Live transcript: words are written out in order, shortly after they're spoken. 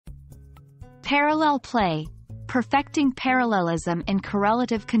Parallel play, perfecting parallelism in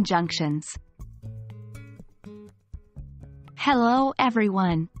correlative conjunctions. Hello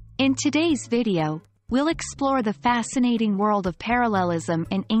everyone. In today's video, we'll explore the fascinating world of parallelism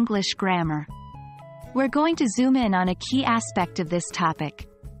in English grammar. We're going to zoom in on a key aspect of this topic: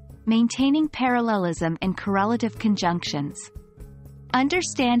 maintaining parallelism in correlative conjunctions.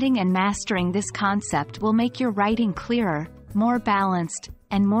 Understanding and mastering this concept will make your writing clearer, more balanced,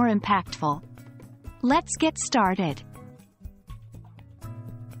 and more impactful. Let's get started.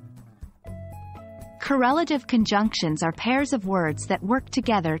 Correlative conjunctions are pairs of words that work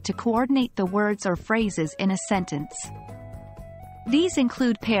together to coordinate the words or phrases in a sentence. These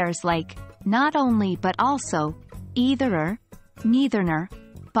include pairs like not only but also, either-er, neither-er,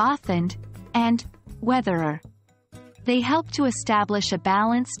 both and whether-er. They help to establish a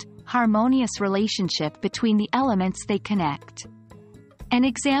balanced, harmonious relationship between the elements they connect. An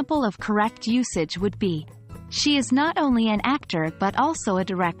example of correct usage would be, she is not only an actor but also a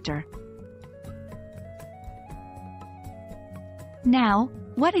director. Now,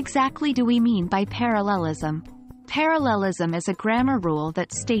 what exactly do we mean by parallelism? Parallelism is a grammar rule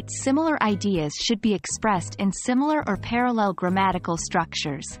that states similar ideas should be expressed in similar or parallel grammatical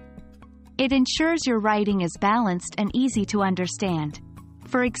structures. It ensures your writing is balanced and easy to understand.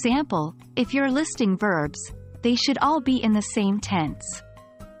 For example, if you're listing verbs, they should all be in the same tense.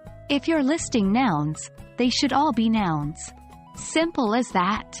 If you're listing nouns, they should all be nouns. Simple as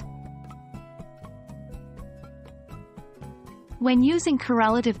that. When using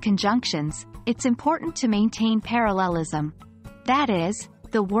correlative conjunctions, it's important to maintain parallelism. That is,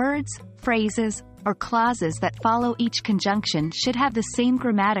 the words, phrases, or clauses that follow each conjunction should have the same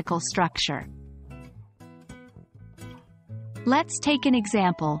grammatical structure. Let's take an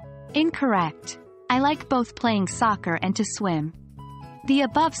example. Incorrect. I like both playing soccer and to swim. The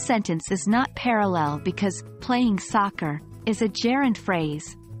above sentence is not parallel because playing soccer is a gerund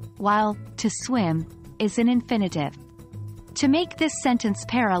phrase, while to swim is an infinitive. To make this sentence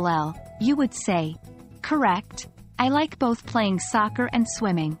parallel, you would say, correct, I like both playing soccer and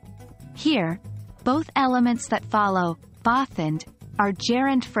swimming. Here, both elements that follow, both and, are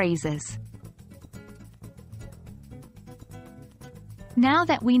gerund phrases. Now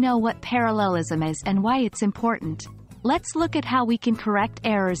that we know what parallelism is and why it's important, let's look at how we can correct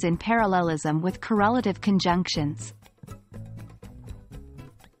errors in parallelism with correlative conjunctions.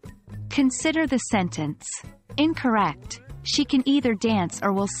 Consider the sentence. Incorrect. She can either dance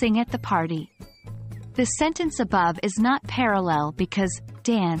or will sing at the party. The sentence above is not parallel because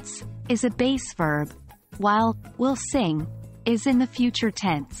dance is a base verb, while will sing is in the future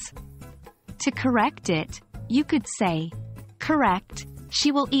tense. To correct it, you could say, correct,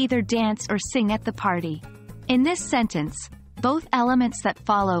 she will either dance or sing at the party. In this sentence, both elements that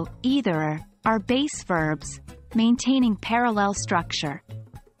follow either are base verbs, maintaining parallel structure.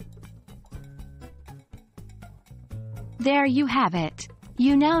 There you have it.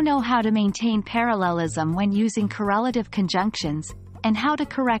 You now know how to maintain parallelism when using correlative conjunctions, and how to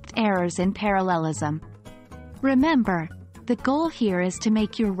correct errors in parallelism. Remember, the goal here is to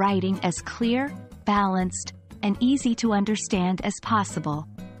make your writing as clear, balanced, and easy to understand as possible.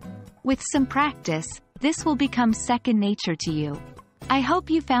 With some practice, this will become second nature to you. I hope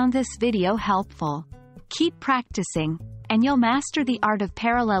you found this video helpful. Keep practicing, and you'll master the art of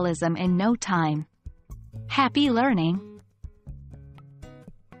parallelism in no time. Happy learning!